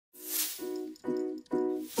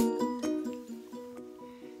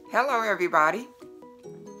Hello everybody.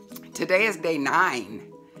 Today is day 9.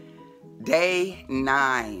 Day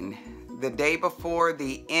 9. The day before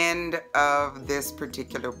the end of this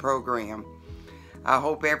particular program. I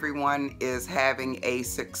hope everyone is having a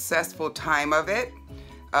successful time of it.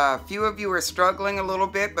 A few of you are struggling a little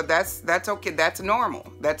bit, but that's okay. That's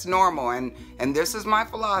normal. That's normal. And this is my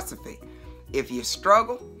philosophy. If you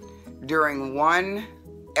struggle during one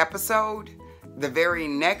episode, the very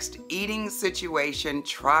next eating situation,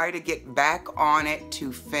 try to get back on it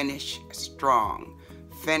to finish strong.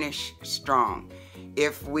 Finish strong.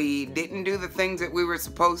 If we didn't do the things that we were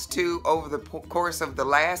supposed to over the course of the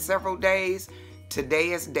last several days,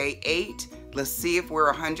 today is day 8. Let's see if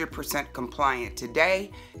we're 100% compliant today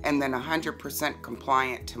and then 100%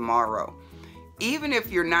 compliant tomorrow. Even if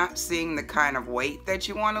you're not seeing the kind of weight that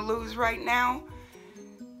you want to lose right now,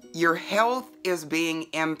 your health is being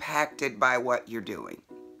impacted by what you're doing.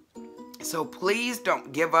 So please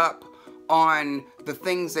don't give up on the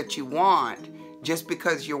things that you want just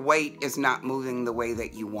because your weight is not moving the way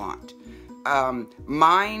that you want.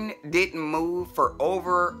 Mine didn't move for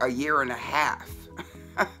over a year and a half.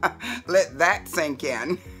 Let that sink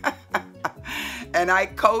in. And I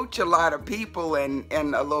coach a lot of people in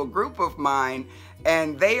a little group of mine,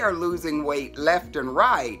 and they are losing weight left and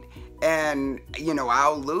right. And, you know,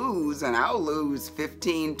 I'll lose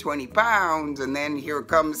 15, 20 pounds, and then here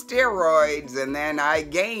comes steroids, and then I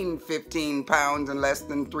gain 15 pounds in less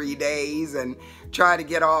than 3 days and try to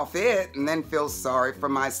get off it, and then feel sorry for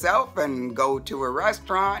myself and go to a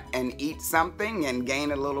restaurant and eat something and gain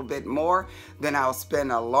a little bit more. Then I'll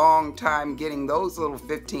spend a long time getting those little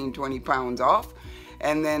 15, 20 pounds off,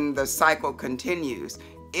 and then the cycle continues.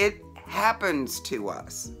 It happens to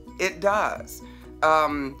us. It does.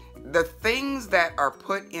 The things that are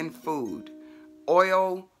put in food,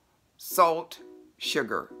 oil, salt,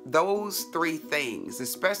 sugar, those 3 things,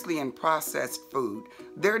 especially in processed food,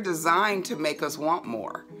 they're designed to make us want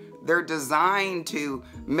more. They're designed to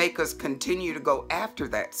make us continue to go after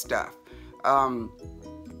that stuff.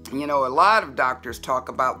 You know, a lot of doctors talk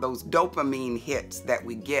about those dopamine hits that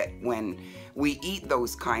we get when we eat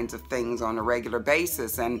those kinds of things on a regular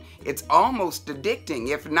basis, and it's almost addicting,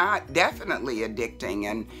 if not definitely addicting,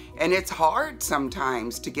 and it's hard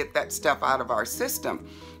sometimes to get that stuff out of our system.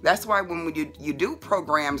 That's why when you do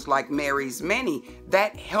programs like Mary's Mini,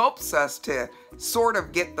 that helps us to sort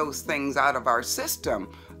of get those things out of our system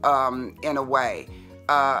in a way.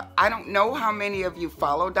 I don't know how many of you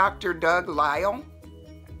follow Dr. Doug Lisle.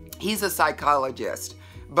 He's a psychologist,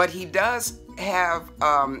 but he does have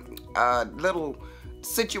a little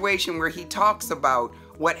situation where he talks about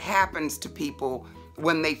what happens to people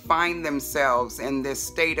when they find themselves in this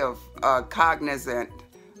state of cognizant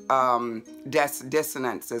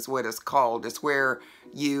dissonance is what it's called. It's where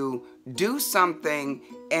you do something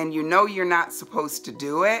and you know you're not supposed to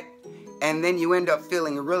do it, and then you end up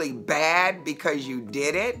feeling really bad because you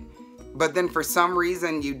did it, but then for some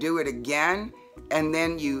reason you do it again, and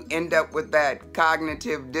then you end up with that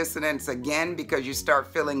cognitive dissonance again because you start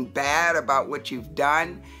feeling bad about what you've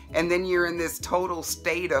done. And then you're in this total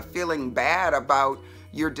state of feeling bad about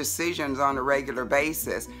your decisions on a regular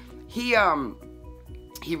basis. He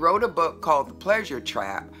wrote a book called The Pleasure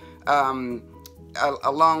Trap,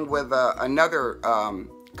 along with another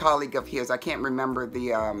colleague of his. I can't remember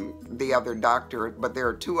the other doctor, but there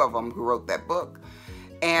are 2 of them who wrote that book.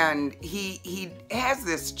 And he has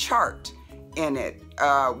this chart in it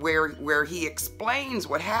where he explains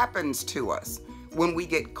what happens to us when we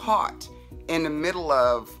get caught in the middle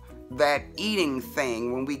of that eating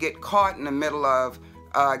thing, when we get caught in the middle of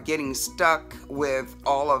getting stuck with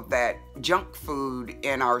all of that junk food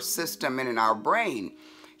in our system and in our brain.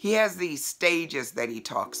 He has these stages that he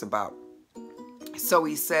talks about. So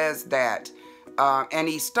he says that, and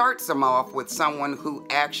he starts them off with someone who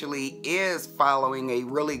actually is following a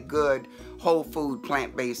really good whole food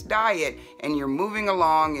plant-based diet, and you're moving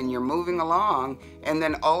along and you're moving along, and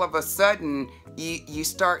then all of a sudden you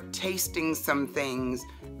start tasting some things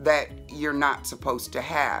that you're not supposed to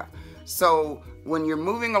have. So when you're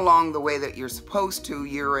moving along the way that you're supposed to,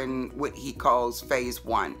 you're in what he calls phase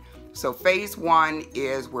 1. So phase 1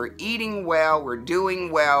 is we're eating well, we're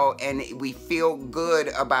doing well, and we feel good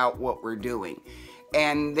about what we're doing.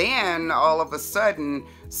 And then all of a sudden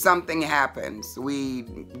something happens. We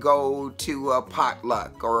go to a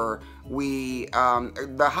potluck, or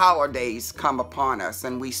the holidays come upon us,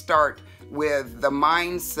 and we start with the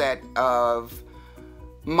mindset of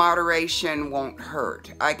moderation won't hurt.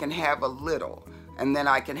 I can have a little, and then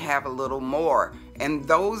I can have a little more. And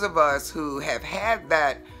those of us who have had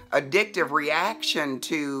that addictive reaction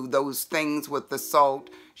to those things with the salt,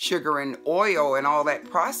 sugar and oil and all that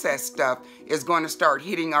processed stuff is going to start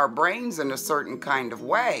hitting our brains in a certain kind of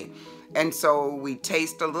way. And so we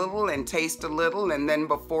taste a little and taste a little, and then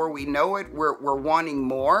before we know it, we're wanting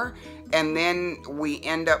more. And then we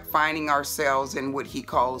end up finding ourselves in what he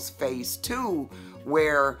calls phase 2,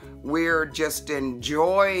 where we're just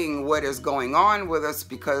enjoying what is going on with us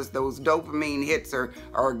because those dopamine hits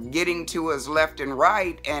are getting to us left and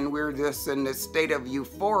right, and we're just in this state of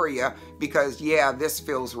euphoria because, yeah, this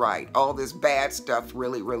feels right. All this bad stuff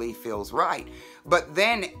really, really feels right. But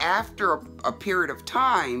then after a period of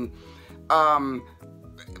time,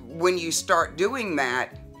 when you start doing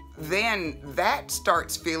that, then that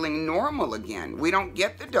starts feeling normal again. We don't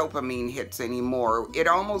get the dopamine hits anymore. It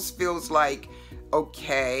almost feels like,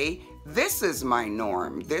 okay, this is my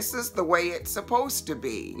norm. This is the way it's supposed to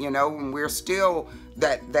be. You know, when we're still,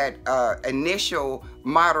 that initial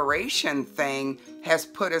moderation thing has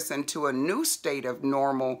put us into a new state of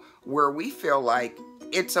normal where we feel like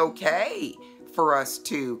it's okay for us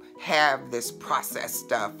to have this processed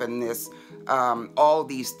stuff and this all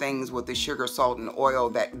these things with the sugar, salt, and oil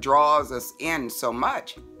that draws us in so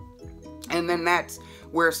much. And then that's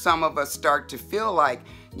where some of us start to feel like,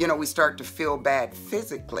 you know, we start to feel bad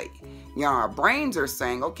physically. You know, our brains are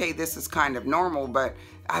saying, okay, this is kind of normal, but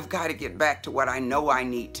I've got to get back to what I know I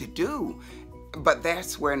need to do. But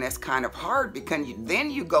that's when it's kind of hard, because then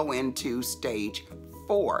you go into stage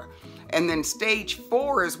 4. And then stage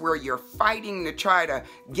 4 is where you're fighting to try to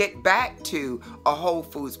get back to a whole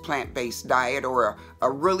foods plant-based diet or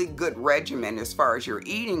a really good regimen as far as your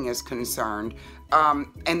eating is concerned.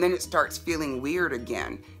 And then it starts feeling weird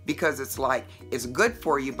again, because it's like it's good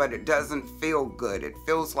for you, but it doesn't feel good. It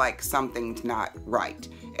feels like something's not right.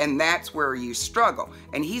 And that's where you struggle.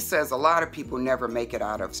 And he says a lot of people never make it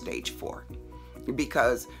out of stage 4.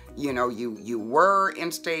 Because, you know, you were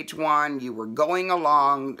in stage 1, you were going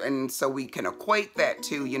along, and so we can equate that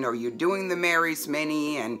to, you know, you're doing the Mary's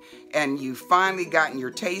Mini, and you finally gotten your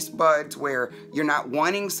taste buds where you're not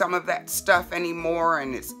wanting some of that stuff anymore,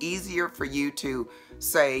 and it's easier for you to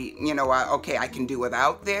say, you know, okay, I can do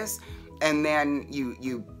without this. And then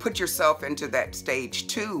you put yourself into that stage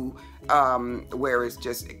 2, where it's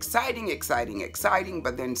just exciting,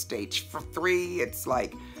 but then stage 3, it's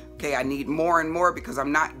like, okay, I need more and more because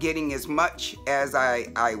I'm not getting as much as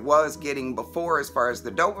I was getting before as far as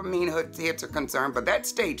the dopamine hits are concerned. But that's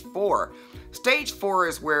stage 4. Stage 4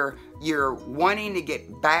 is where you're wanting to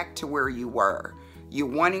get back to where you were. You're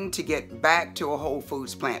wanting to get back to a whole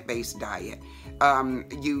foods plant-based diet.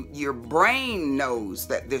 Your brain knows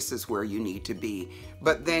that this is where you need to be,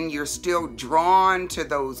 but then you're still drawn to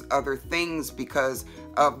those other things because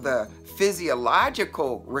of the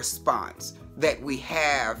physiological response that we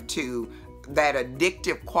have to that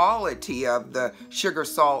addictive quality of the sugar,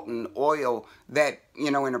 salt, and oil that,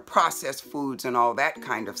 you know, in the processed foods and all that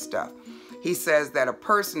kind of stuff. He says that a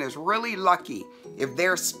person is really lucky if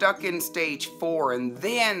they're stuck in stage 4 and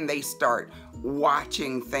then they start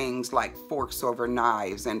watching things like Forks Over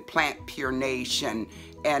Knives and Plant Pure Nation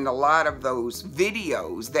and a lot of those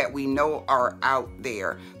videos that we know are out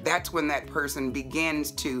there. That's when that person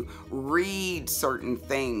begins to read certain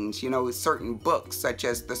things, you know, certain books such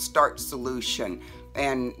as The Start Solution,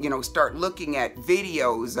 and, you know, start looking at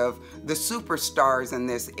videos of the superstars in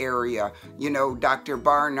this area, you know, Dr.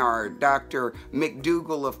 Barnard, Dr.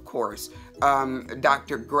 McDougall, of course,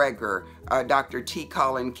 Dr. Greger, Dr. T.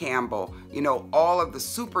 Colin Campbell, you know, all of the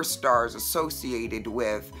superstars associated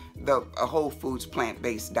with the whole foods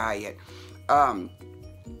plant-based diet.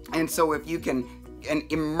 And so if you can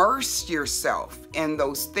immerse yourself in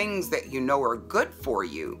those things that you know are good for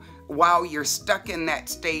you, while you're stuck in that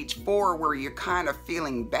stage 4 where you're kind of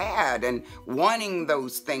feeling bad and wanting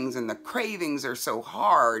those things and the cravings are so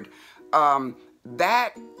hard,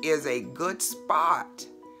 that is a good spot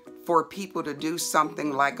for people to do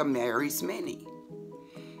something like a Mary's Mini.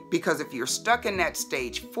 Because if you're stuck in that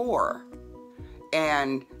stage 4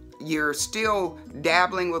 and you're still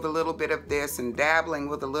dabbling with a little bit of this and dabbling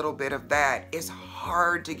with a little bit of that, it's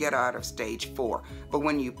hard to get out of stage 4. But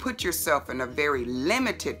when you put yourself in a very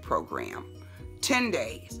limited program, 10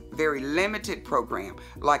 days, very limited program,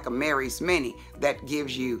 like a Mary's Mini, that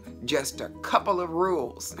gives you just a couple of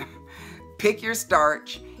rules. Pick your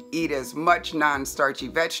starch, eat as much non-starchy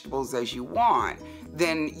vegetables as you want,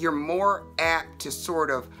 then you're more apt to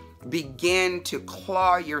sort of begin to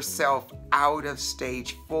claw yourself out of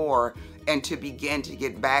stage 4 and to begin to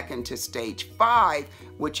get back into stage 5,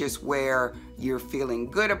 which is where you're feeling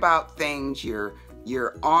good about things, you're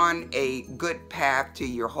you're on a good path to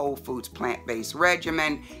your whole foods plant-based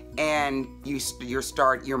regimen, and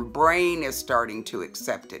your brain is starting to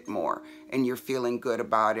accept it more, and you're feeling good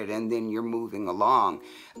about it, and then you're moving along.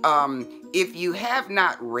 If you have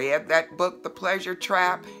not read that book, The Pleasure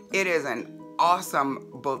Trap, it is an awesome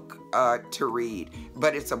book to read,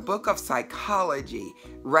 but it's a book of psychology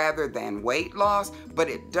rather than weight loss, but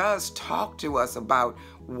it does talk to us about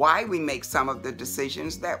why we make some of the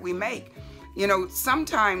decisions that we make. You know,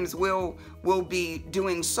 sometimes we'll be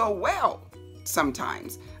doing so well.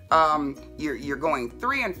 Sometimes you're going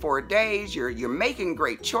 3 and 4 days, you're making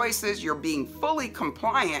great choices, you're being fully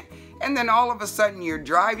compliant, and then all of a sudden you're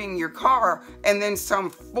driving your car, and then some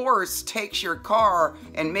force takes your car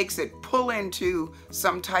and makes it pull into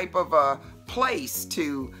some type of a place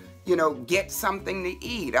to, you know, get something to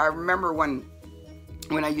eat. I remember when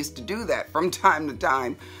I used to do that from time to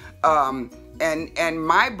time, and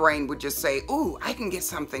my brain would just say, ooh, I can get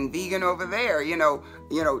something vegan over there, you know,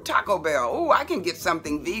 Taco Bell, ooh, I can get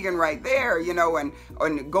something vegan right there, you know,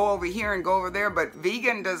 and go over here and go over there. But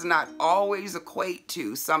vegan does not always equate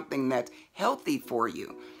to something that's healthy for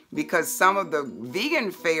you, because some of the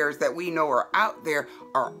vegan fairs that we know are out there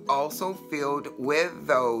are also filled with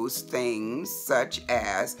those things such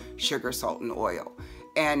as sugar, salt, and oil.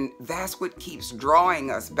 And that's what keeps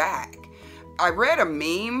drawing us back. I read a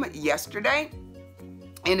meme yesterday,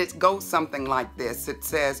 and it goes something like this. It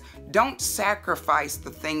says, don't sacrifice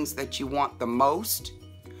the things that you want the most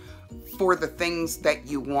for the things that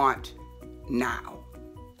you want now.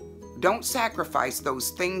 Don't sacrifice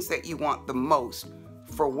those things that you want the most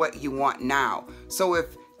for what you want now. So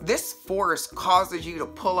if this force causes you to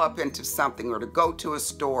pull up into something, or to go to a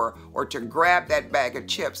store, or to grab that bag of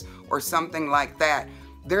chips or something like that,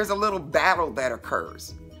 there's a little battle that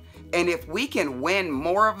occurs. And if we can win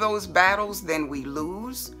more of those battles than we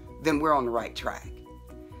lose, then we're on the right track.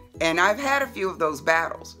 And I've had a few of those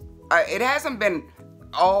battles. It hasn't been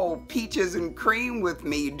all peaches and cream with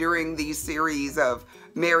me during these series of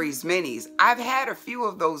Mary's Minis. I've had a few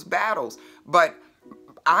of those battles, but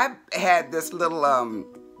I've had this little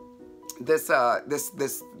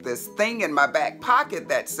this thing in my back pocket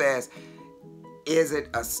that says, is it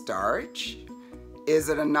a starch? Is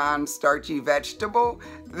it a non-starchy vegetable?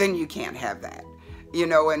 Then you can't have that. You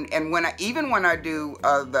know, and even when I do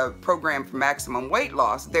the program for maximum weight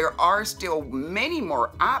loss, there are still many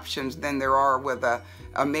more options than there are with a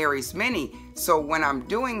Mary's Mini. So when I'm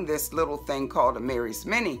doing this little thing called a Mary's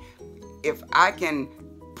Mini, if I can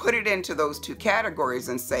put it into those two categories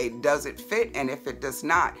and say, does it fit? And if it does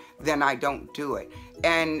not, then I don't do it.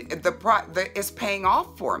 And it's paying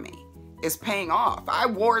off for me. It's paying off. I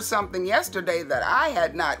wore something yesterday that I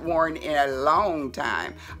had not worn in a long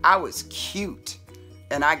time. I was cute.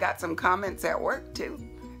 And I got some comments at work too.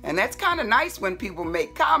 And that's kind of nice when people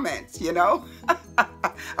make comments, you know.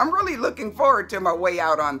 I'm really looking forward to my way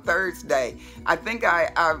out on Thursday. I think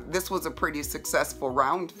this was a pretty successful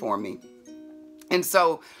round for me. And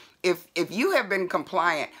so if you have been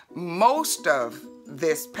compliant most of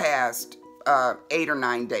this past 8 or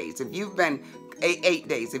 9 days, if you've been 8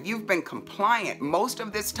 days, if you've been compliant most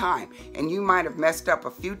of this time, and you might have messed up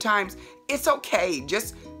a few times, it's okay.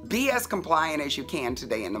 Just be as compliant as you can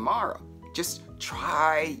today and tomorrow. Just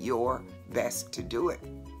try your best to do it.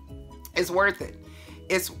 It's worth it.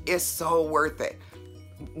 It's so worth it.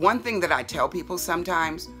 One thing that I tell people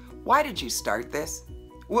sometimes, why did you start this?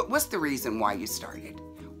 What's the reason why you started?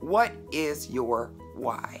 What is your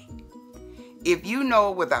why? If you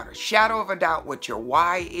know without a shadow of a doubt what your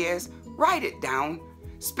why is, write it down.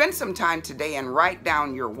 Spend some time today and write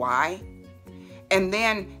down your why. And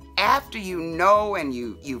then after you know and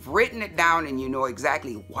you've written it down and you know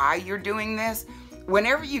exactly why you're doing this,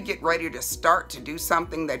 whenever you get ready to start to do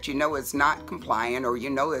something that you know is not compliant, or you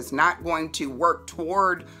know is not going to work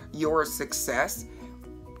toward your success,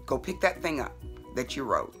 go pick that thing up that you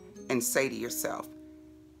wrote and say to yourself,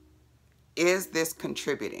 is this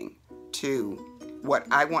contributing to what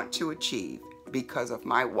I want to achieve because of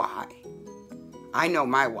my why? I know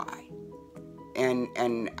my why, and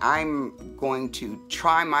I'm going to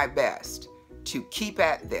try my best to keep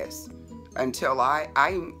at this until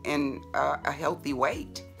I'm in a healthy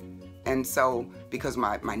weight. And so, because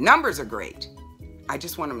my numbers are great, I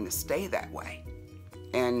just want them to stay that way.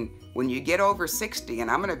 And when you get over 60,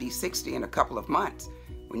 and I'm going to be 60 in a couple of months,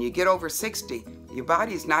 when you get over 60, your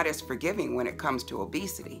body's not as forgiving when it comes to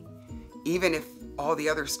obesity, even if all the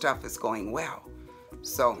other stuff is going well.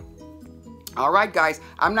 So, all right, guys,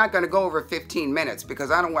 I'm not going to go over 15 minutes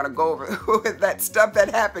because I don't want to go over with that stuff that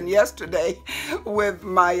happened yesterday with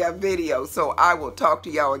my video. So I will talk to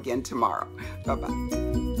y'all again tomorrow. Bye-bye.